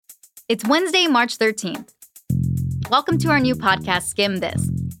It's Wednesday, March 13th. Welcome to our new podcast, Skim This.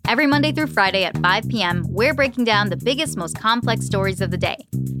 Every Monday through Friday at 5 p.m., we're breaking down the biggest, most complex stories of the day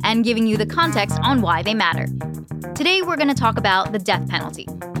and giving you the context on why they matter. Today, we're going to talk about the death penalty.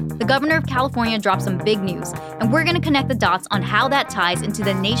 The governor of California dropped some big news, and we're going to connect the dots on how that ties into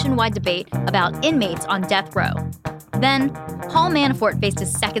the nationwide debate about inmates on death row. Then, Paul Manafort faced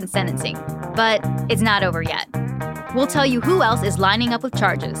his second sentencing, but it's not over yet. We'll tell you who else is lining up with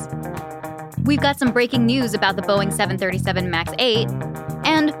charges. We've got some breaking news about the Boeing 737 MAX 8,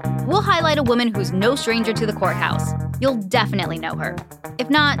 and we'll highlight a woman who's no stranger to the courthouse. You'll definitely know her.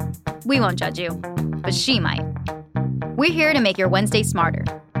 If not, we won't judge you, but she might. We're here to make your Wednesday smarter.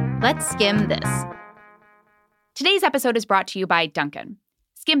 Let's skim this. Today's episode is brought to you by Dunkin'.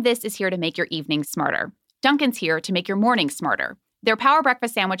 Skim This is here to make your evening smarter. Dunkin's here to make your morning smarter. Their Power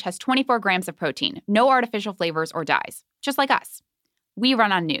Breakfast sandwich has 24 grams of protein, no artificial flavors or dyes, just like us. We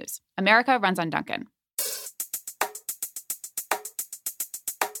run on news. America runs on Dunkin'.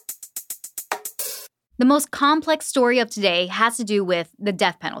 The most complex story of today has to do with the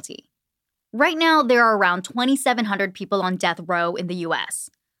death penalty. Right now, there are around 2,700 people on death row in the U.S.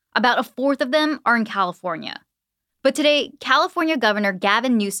 About a fourth of them are in California. But today, California Governor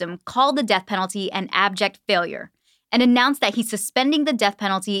Gavin Newsom called the death penalty an abject failure and announced that he's suspending the death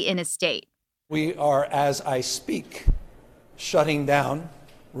penalty in his state. We are, as I speak, shutting down,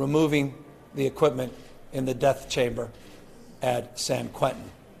 removing the equipment in the death chamber at San Quentin.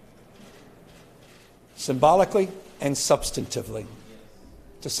 Symbolically and substantively,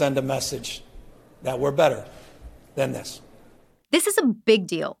 to send a message that we're better than this. This is a big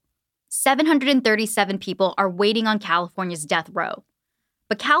deal. 737 people are waiting on California's death row.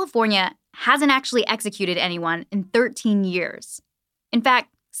 But California hasn't actually executed anyone in 13 years. In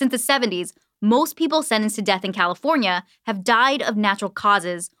fact, since the 70s, most people sentenced to death in California have died of natural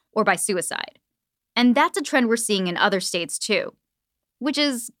causes or by suicide. And that's a trend we're seeing in other states too, which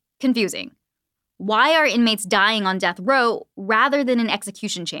is confusing. Why are inmates dying on death row rather than in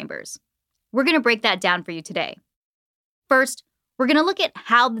execution chambers? We're going to break that down for you today. First, we're going to look at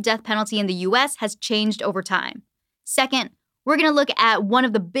how the death penalty in the U.S. has changed over time. Second, we're going to look at one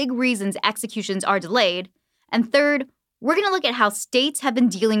of the big reasons executions are delayed. And third, we're going to look at how states have been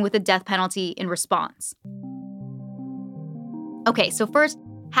dealing with the death penalty in response. Okay, so first,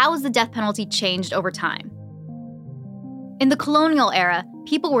 how has the death penalty changed over time? In the colonial era,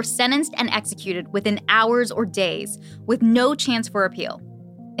 people were sentenced and executed within hours or days, with no chance for appeal.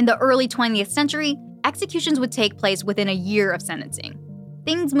 In the early 20th century, executions would take place within a year of sentencing.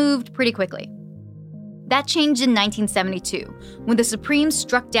 Things moved pretty quickly. That changed in 1972, when the Supreme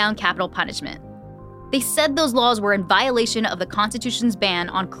struck down capital punishment. They said those laws were in violation of the Constitution's ban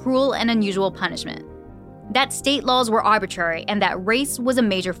on cruel and unusual punishment, that state laws were arbitrary, and that race was a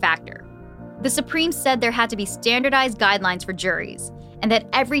major factor. The Supreme said there had to be standardized guidelines for juries, and that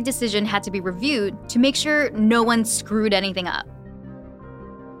every decision had to be reviewed to make sure no one screwed anything up.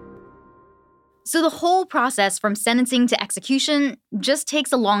 So the whole process from sentencing to execution just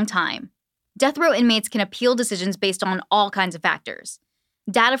takes a long time. Death row inmates can appeal decisions based on all kinds of factors.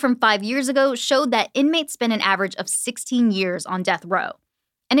 Data from 5 years ago showed that inmates spend an average of 16 years on death row,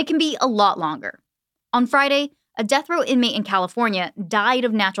 and it can be a lot longer. On Friday, a death row inmate in California died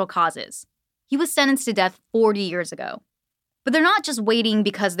of natural causes. He was sentenced to death 40 years ago. But they're not just waiting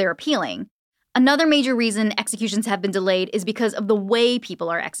because they're appealing. Another major reason executions have been delayed is because of the way people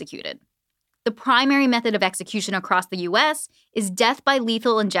are executed. The primary method of execution across the U.S. is death by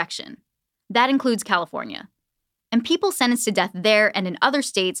lethal injection. That includes California. And people sentenced to death there and in other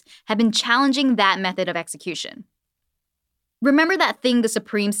states have been challenging that method of execution. Remember that thing the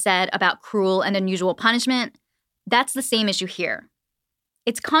Supreme said about cruel and unusual punishment? That's the same issue here.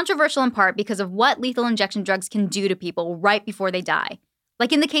 It's controversial in part because of what lethal injection drugs can do to people right before they die,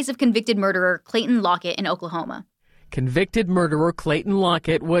 like in the case of convicted murderer Clayton Lockett in Oklahoma. Convicted murderer Clayton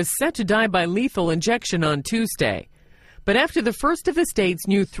Lockett was set to die by lethal injection on Tuesday. But after the first of the state's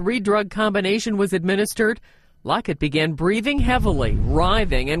new 3-drug combination was administered, Lockett began breathing heavily,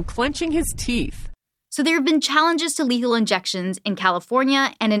 writhing, and clenching his teeth. So there have been challenges to lethal injections in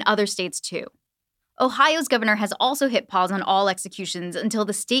California and in other states too. Ohio's governor has also hit pause on all executions until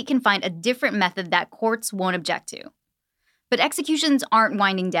the state can find a different method that courts won't object to. But executions aren't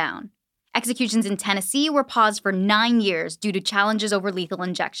winding down. Executions in Tennessee were paused for 9 years due to challenges over lethal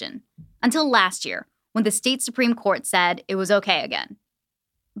injection, until last year, when the state Supreme Court said it was okay again.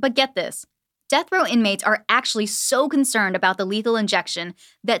 But get this, death row inmates are actually so concerned about the lethal injection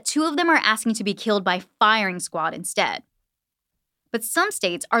that 2 of them are asking to be killed by firing squad instead. But some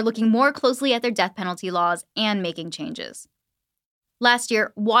states are looking more closely at their death penalty laws and making changes. Last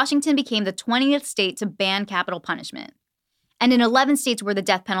year, Washington became the 20th state to ban capital punishment. And in 11 states where the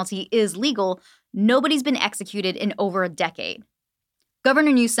death penalty is legal, nobody's been executed in over a decade.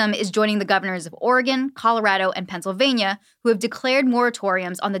 Governor Newsom is joining the governors of Oregon, Colorado, and Pennsylvania, who have declared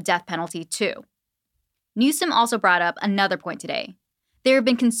moratoriums on the death penalty too. Newsom also brought up another point today. There have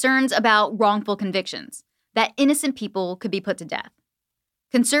been concerns about wrongful convictions, that innocent people could be put to death.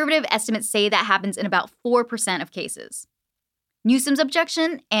 Conservative estimates say that happens in about 4% of cases. Newsom's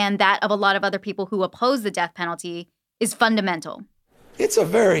objection, and that of a lot of other people who oppose the death penalty, is fundamental. It's a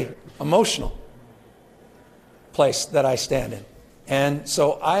very emotional place that I stand in. And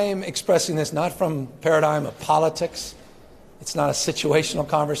so I am expressing this not from paradigm of politics. It's not a situational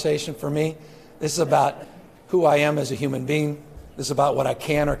conversation for me. This is about who I am as a human being. This is about what I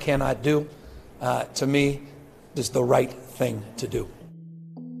can or cannot do. To me, this is the right thing to do.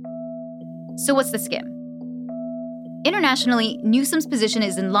 So what's the skim? Internationally, Newsom's position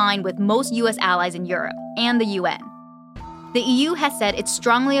is in line with most U.S. allies in Europe and the UN. The EU has said it's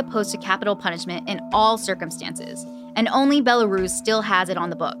strongly opposed to capital punishment in all circumstances, and only Belarus still has it on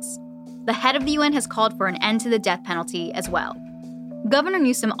the books. The head of the UN has called for an end to the death penalty as well. Governor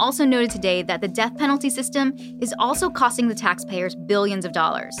Newsom also noted today that the death penalty system is also costing the taxpayers billions of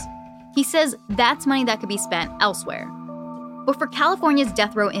dollars. He says that's money that could be spent elsewhere. But for California's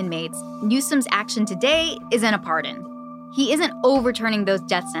death row inmates, Newsom's action today isn't a pardon. He isn't overturning those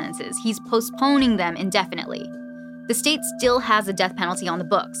death sentences, he's postponing them indefinitely. The state still has the death penalty on the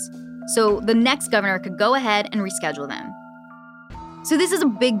books, so the next governor could go ahead and reschedule them. So this is a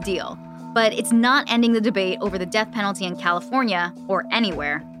big deal, but it's not ending the debate over the death penalty in California or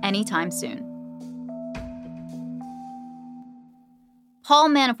anywhere anytime soon. Paul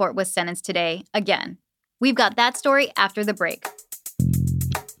Manafort was sentenced today again. We've got that story after the break.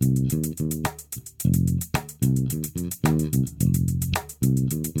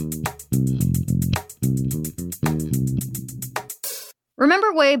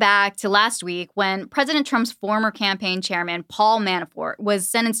 Remember way back to last week when President Trump's former campaign chairman, Paul Manafort, was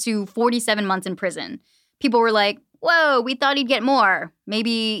sentenced to 47 months in prison. People were like, whoa, we thought he'd get more.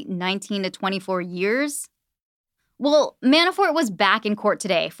 Maybe 19 to 24 years? Well, Manafort was back in court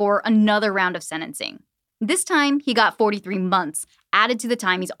today for another round of sentencing. This time, he got 43 months added to the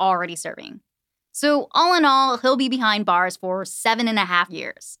time he's already serving. So all in all, he'll be behind bars for 7.5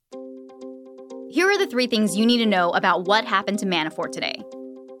 years. Here are the 3 things you need to know about what happened to Manafort today.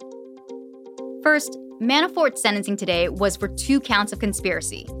 First, Manafort's sentencing today was for 2 counts of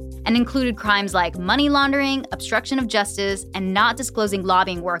conspiracy and included crimes like money laundering, obstruction of justice, and not disclosing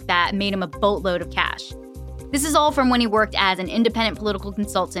lobbying work that made him a boatload of cash. This is all from when he worked as an independent political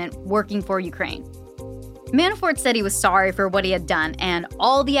consultant working for Ukraine. Manafort said he was sorry for what he had done and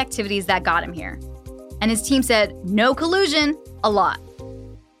all the activities that got him here. And his team said, no collusion, a lot.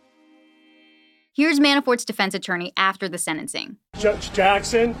 Here's Manafort's defense attorney after the sentencing. Judge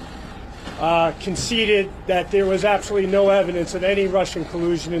Jackson conceded that there was absolutely no evidence of any Russian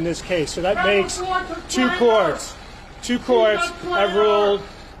collusion in this case. So that makes 2 courts. 2 courts have ruled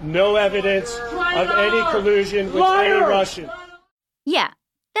no evidence of any collusion with any Russian. Yeah,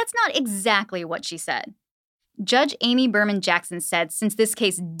 that's not exactly what she said. Judge Amy Berman Jackson said since this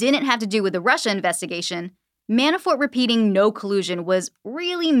case didn't have to do with the Russia investigation, Manafort repeating no collusion was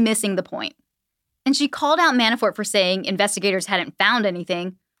really missing the point. And she called out Manafort for saying investigators hadn't found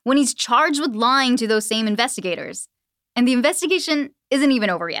anything when he's charged with lying to those same investigators. And the investigation isn't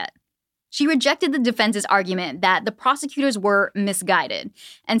even over yet. She rejected the defense's argument that the prosecutors were misguided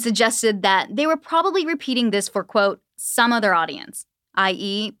and suggested that they were probably repeating this for, quote, some other audience,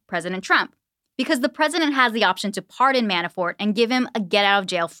 i.e. President Trump, because the president has the option to pardon Manafort and give him a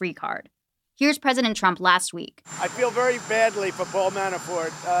get-out-of-jail-free card. Here's President Trump last week. I feel very badly for Paul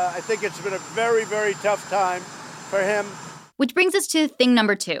Manafort. I think it's been a very, very tough time for him. Which brings us to thing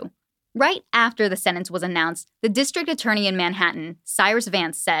number 2. Right after the sentence was announced, the district attorney in Manhattan, Cyrus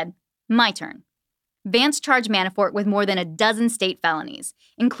Vance, said, my turn. Vance charged Manafort with more than a dozen state felonies,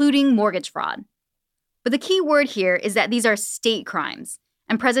 including mortgage fraud. But the key word here is that these are state crimes,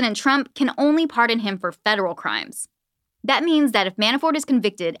 and President Trump can only pardon him for federal crimes. That means that if Manafort is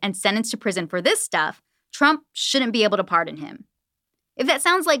convicted and sentenced to prison for this stuff, Trump shouldn't be able to pardon him. If that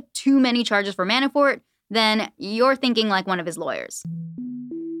sounds like too many charges for Manafort, then you're thinking like one of his lawyers.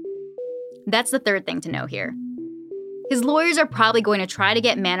 That's the third thing to know here. His lawyers are probably going to try to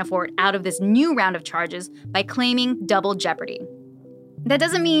get Manafort out of this new round of charges by claiming double jeopardy. That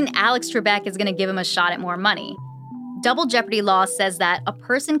doesn't mean Alex Trebek is going to give him a shot at more money. Double jeopardy law says that a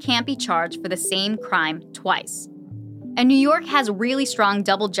person can't be charged for the same crime twice. And New York has really strong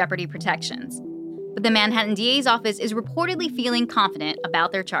double jeopardy protections. but the Manhattan DA's office is reportedly feeling confident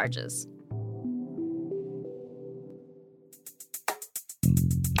about their charges.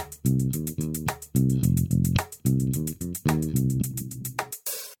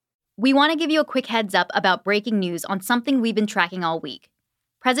 We want to give you a quick heads up about breaking news on something we've been tracking all week.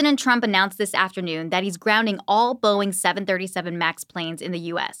 President Trump announced this afternoon that he's grounding all Boeing 737 MAX planes in the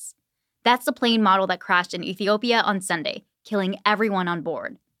U.S. That's the plane model that crashed in Ethiopia on Sunday, killing everyone on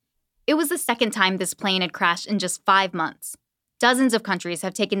board. It was the second time this plane had crashed in just 5 months. Dozens of countries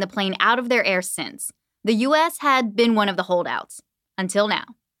have taken the plane out of their air since. The U.S. had been one of the holdouts, until now.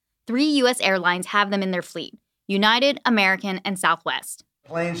 3 U.S. airlines have them in their fleet: United, American, and Southwest.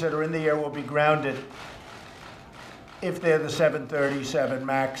 Planes that are in the air will be grounded. If they're the 737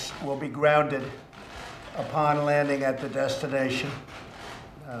 MAX, will be grounded upon landing at the destination.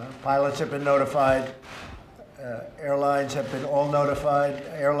 Pilots have been notified. Airlines have been all notified.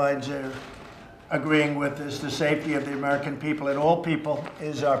 Airlines are agreeing with this. The safety of the American people and all people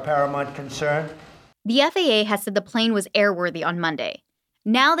is our paramount concern. The FAA has said the plane was airworthy on Monday.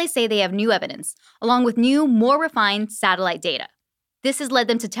 Now they say they have new evidence, along with new, more refined satellite data. This has led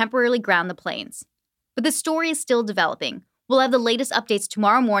them to temporarily ground the planes. But the story is still developing. We'll have the latest updates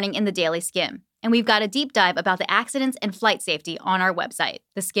tomorrow morning in the Daily Skim. And we've got a deep dive about the accidents and flight safety on our website,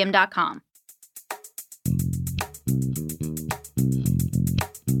 theskim.com.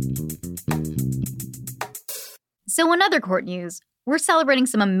 So in other court news, we're celebrating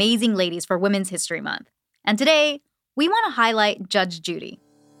some amazing ladies for Women's History Month. And today, we want to highlight Judge Judy.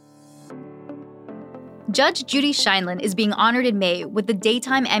 Judge Judy Sheindlin is being honored in May with the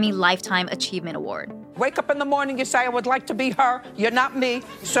Daytime Emmy Lifetime Achievement Award. Wake up in the morning, you say, I would like to be her. You're not me,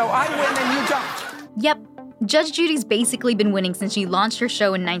 so I win and you don't. Yep, Judge Judy's basically been winning since she launched her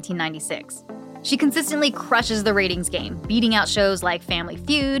show in 1996. She consistently crushes the ratings game, beating out shows like Family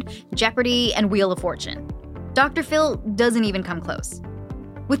Feud, Jeopardy, and Wheel of Fortune. Dr. Phil doesn't even come close.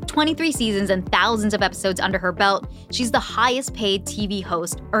 With 23 seasons and thousands of episodes under her belt, she's the highest paid TV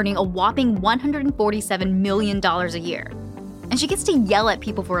host, earning a whopping $147 million a year. And she gets to yell at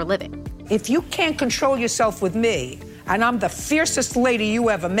people for a living. If you can't control yourself with me, and I'm the fiercest lady you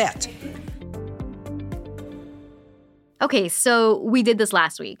ever met. Okay, so we did this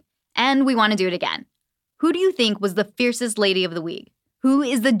last week, and we want to do it again. Who do you think was the fiercest lady of the week? Who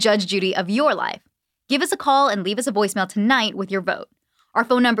is the Judge Judy of your life? Give us a call and leave us a voicemail tonight with your vote. Our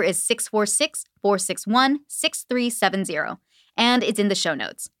phone number is 646-461-6370, and it's in the show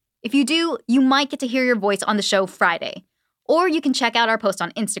notes. If you do, you might get to hear your voice on the show Friday. Or you can check out our post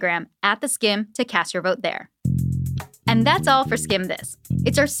on Instagram @theskim to cast your vote there. And that's all for Skim This.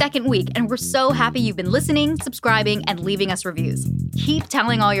 It's our second week, and we're so happy you've been listening, subscribing, and leaving us reviews. Keep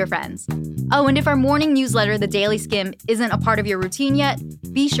telling all your friends. Oh, and if our morning newsletter, The Daily Skim, isn't a part of your routine yet,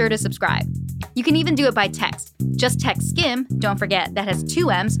 be sure to subscribe. You can even do it by text. Just text SKIM, don't forget, that has 2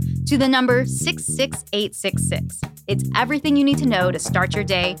 M's, to the number 66866. It's everything you need to know to start your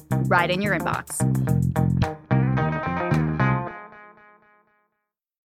day right in your inbox.